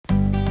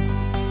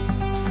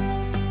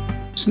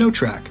Sno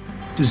Trac,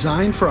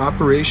 designed for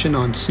operation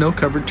on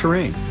snow-covered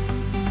terrain.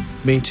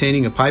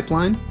 Maintaining a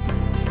pipeline,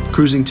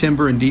 cruising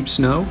timber in deep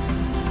snow,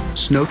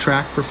 Sno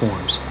Trac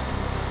performs.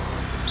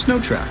 Sno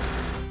Trac,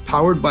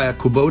 powered by a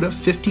Kubota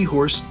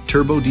 50-horse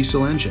turbo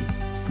diesel engine,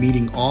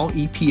 meeting all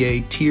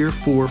EPA Tier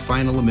 4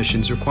 final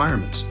emissions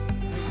requirements.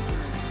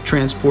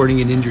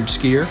 Transporting an injured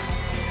skier,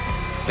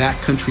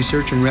 backcountry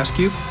search and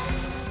rescue,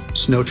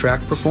 Sno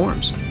Trac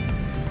performs.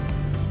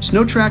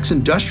 Sno Trac's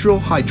industrial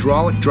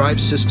hydraulic drive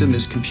system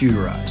is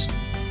computerized.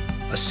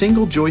 A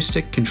single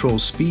joystick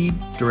controls speed,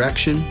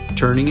 direction,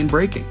 turning, and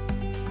braking.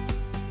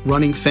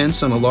 Running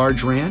fence on a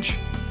large ranch,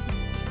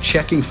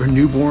 checking for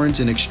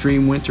newborns in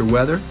extreme winter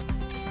weather,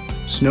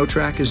 Sno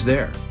Trac is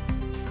there.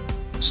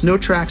 Sno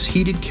Trac's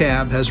heated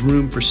cab has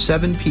room for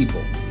 7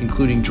 people,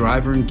 including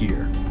driver and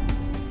gear.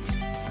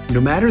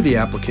 No matter the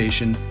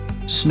application,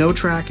 Sno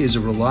Trac is a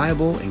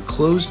reliable and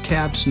closed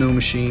cab snow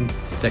machine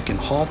that can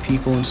haul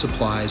people and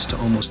supplies to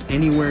almost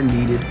anywhere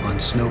needed on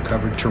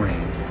snow-covered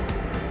terrain.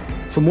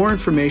 For more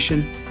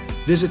information,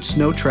 visit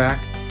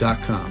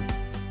snotrac.com.